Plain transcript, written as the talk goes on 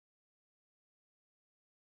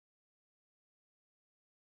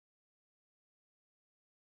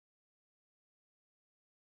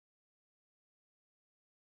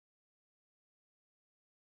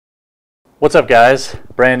What's up, guys?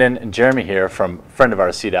 Brandon and Jeremy here from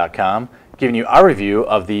friendofourc.com, giving you our review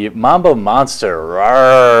of the Mamba Monster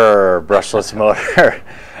brushless motor.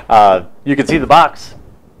 You can see the box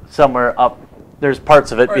somewhere up. There's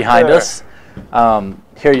parts of it right behind there. Us.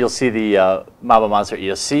 Here you'll see the Mamba Monster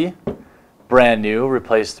ESC, brand new,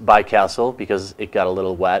 replaced by Castle because it got a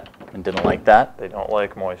little wet and didn't like that. They don't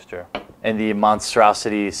like moisture. And the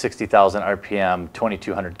monstrosity 60,000 RPM,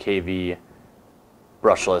 2200 kV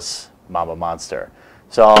brushless Mamba Monster.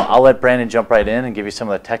 So I'll let Brandon jump right in and give you some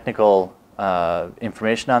of the technical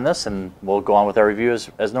information on this, and we'll go on with our review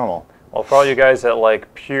as normal. Well, for all you guys that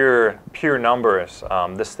like pure numbers,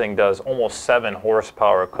 this thing does almost 7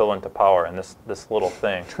 horsepower equivalent to power in this little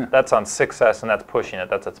thing. That's on 6S, and that's pushing it.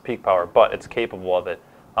 That's its peak power, but it's capable of it.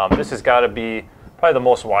 This has got to be probably the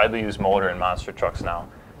most widely used motor in monster trucks now.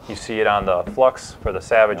 You see it on the Flux for the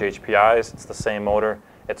Savage HPIs. It's the same motor.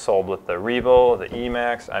 It's sold with the Revo, the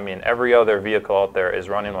Emax. I mean, every other vehicle out there is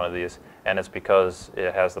running one of these, and it's because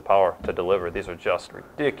it has the power to deliver. These are just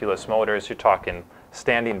ridiculous motors. You're talking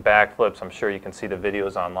standing backflips. I'm sure you can see the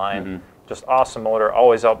videos online. Mm-hmm. Just awesome motor,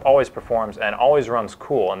 always up, always performs, and always runs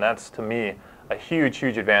cool. And that's, to me, a huge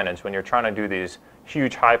advantage when you're trying to do these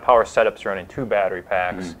huge high-power setups running 2 battery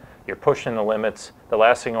packs. Mm-hmm. You're pushing the limits. The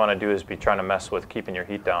last thing you want to do is be trying to mess with keeping your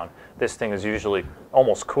heat down. This thing is usually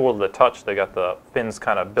almost cool to the touch. They got the fins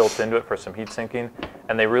kind of built into it for some heat sinking,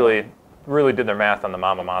 and they really did their math on the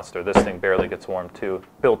Mamba Monster. This thing barely gets warm too.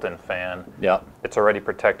 Built-in fan. Yeah. It's already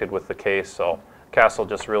protected with the case, so Castle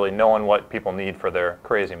just really knowing what people need for their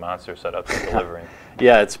crazy monster setups and delivering.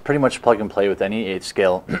 Yeah, it's pretty much plug and play with any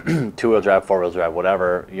 8-scale, 2-wheel drive, 4-wheel drive,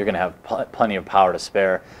 whatever. You're going to have plenty of power to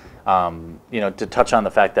spare. You know, to touch on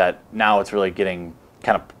the fact that now it's really getting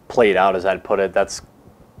kind of played out, as I'd put it, that's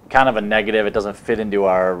kind of a negative. It doesn't fit into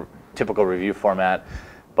our typical review format,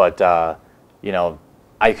 but you know,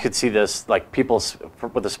 I could see this, like, people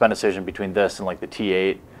with the spend decision between this and like the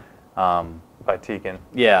T8 by Tekin.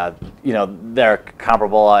 Yeah, you know, they're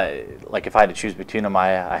comparable. Like, if I had to choose between them,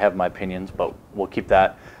 I have my opinions, but we'll keep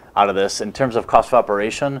that out of this. In terms of cost of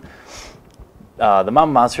operation, the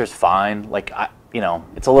Mamba Monster is fine. Like, you know,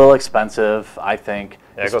 it's a little expensive, I think.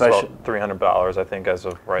 Yeah, it goes about $300, I think, as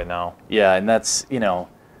of right now. Yeah, and that's, you know,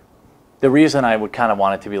 the reason I would kind of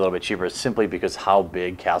want it to be a little bit cheaper is simply because how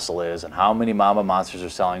big Castle is and how many Mamba Monsters are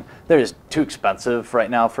selling. They're just too expensive right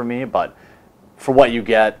now for me, but for what you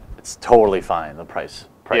get, it's totally fine, the price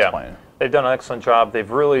point. They've done an excellent job.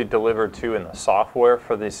 They've really delivered, too, in the software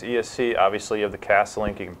for this ESC. Obviously, you have the Castle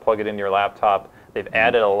link. You can plug it into your laptop. They've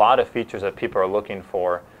added a lot of features that people are looking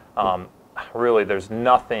for. Really, there's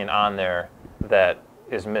nothing on there that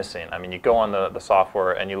is missing. I mean, you go on the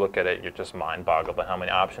software and you look at it, you're just mind-boggled by how many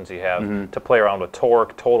options you have to play around with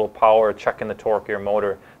torque, total power, checking the torque of your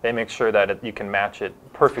motor. They make sure that you can match it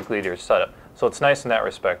perfectly to your setup. So it's nice in that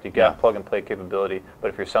respect. You got plug-and-play capability, but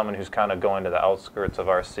if you're someone who's kind of going to the outskirts of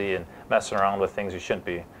RC and messing around with things you shouldn't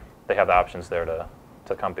be, they have the options there to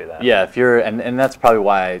accompany that. Yeah, if you're, and that's probably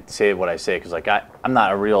why I say what I say, because like I'm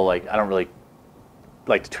not a real, like, I don't really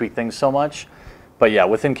like to tweak things so much, but yeah,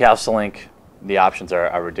 within Castle Link, the options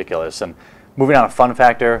are ridiculous. And moving on to fun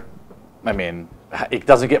factor, I mean, it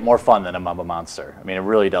doesn't get more fun than a Mamba Monster. I mean, it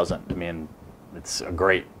really doesn't. I mean, it's a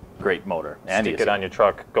great motor. And stick it on your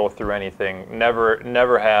truck, go through anything.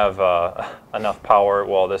 Never have enough power.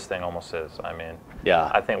 Well, this thing almost is. I mean, yeah.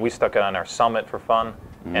 I think we stuck it on our Summit for fun,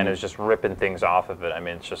 and it's just ripping things off of it. I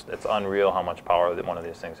mean, it's unreal how much power that one of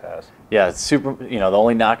these things has. Yeah, it's super. You know, the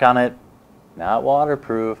only knock on it, not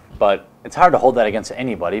waterproof, but it's hard to hold that against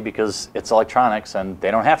anybody because it's electronics and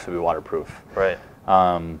they don't have to be waterproof. Right.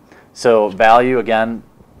 So value, again,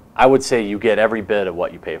 I would say you get every bit of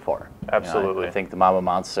what you pay for. Absolutely. You know, I think the Mamba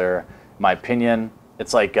Monster, in my opinion,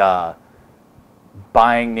 it's like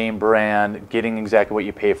buying name brand, getting exactly what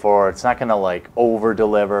you pay for. It's not going to like over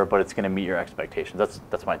deliver, but it's going to meet your expectations.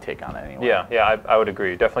 That's my take on it anyway. Yeah, I would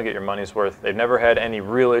agree. Definitely get your money's worth. They've never had any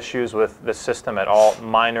real issues with the system at all.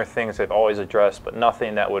 Minor things they've always addressed, but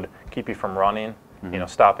nothing that would keep you from running, you know,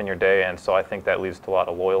 stopping your day. And so I think that leads to a lot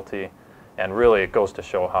of loyalty. And really, it goes to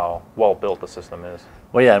show how well built the system is.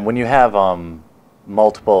 Well, yeah, and when you have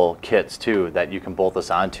multiple kits too that you can bolt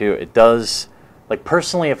this onto, it does. Like,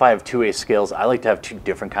 personally, if I have 2A scales, I like to have 2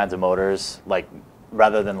 different kinds of motors, like,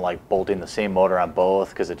 rather than like bolting the same motor on both,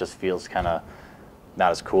 because it just feels kind of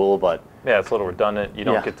not as cool. But yeah, it's a little redundant. You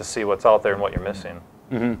don't get to see what's out there and what you're missing.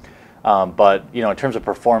 But you know, in terms of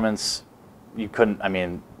performance, you couldn't. I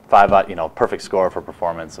mean, perfect score for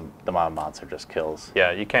performance. The Mamba Monster just kills.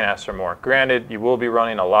 Yeah, you can't ask for more. Granted, you will be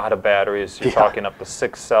running a lot of batteries. You're talking up to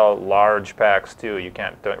 6-cell large packs too. You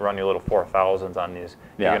can't run your little 4000s on these.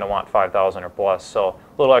 You're going to want 5000 or plus. So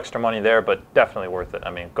a little extra money there, but definitely worth it.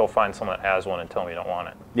 I mean, go find someone that has one and tell me you don't want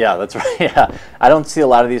it. Yeah, that's right. Yeah, I don't see a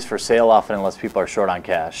lot of these for sale often unless people are short on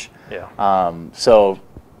cash. Yeah. So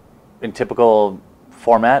in typical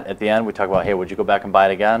format, at the end, we talk about, hey, would you go back and buy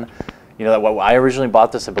it again? You know, I originally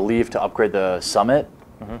bought this, I believe, to upgrade the Summit.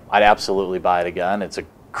 I'd absolutely buy it again. It's a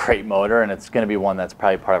great motor, and it's going to be one that's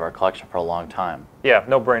probably part of our collection for a long time. Yeah,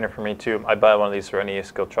 no-brainer for me, too. I'd buy one of these for any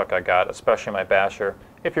skill truck I got, especially my basher.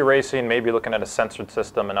 If you're racing, maybe you're looking at a censored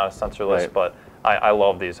system and not a sensorless, Right. but I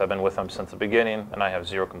love these. I've been with them since the beginning, and I have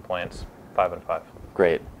 0 complaints. 5 and 5.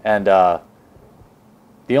 Great. And the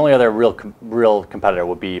only other real competitor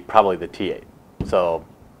would be probably the T8. So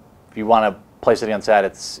if you want to place it against that,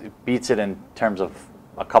 it beats it in terms of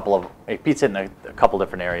it beats it in a couple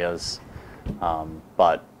different areas,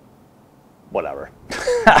 but whatever.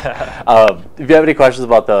 If you have any questions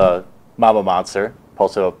about the Mamba Monster,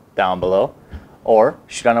 post it down below, or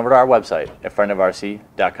shoot on over to our website at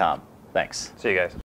friendofrc.com. Thanks. See you guys.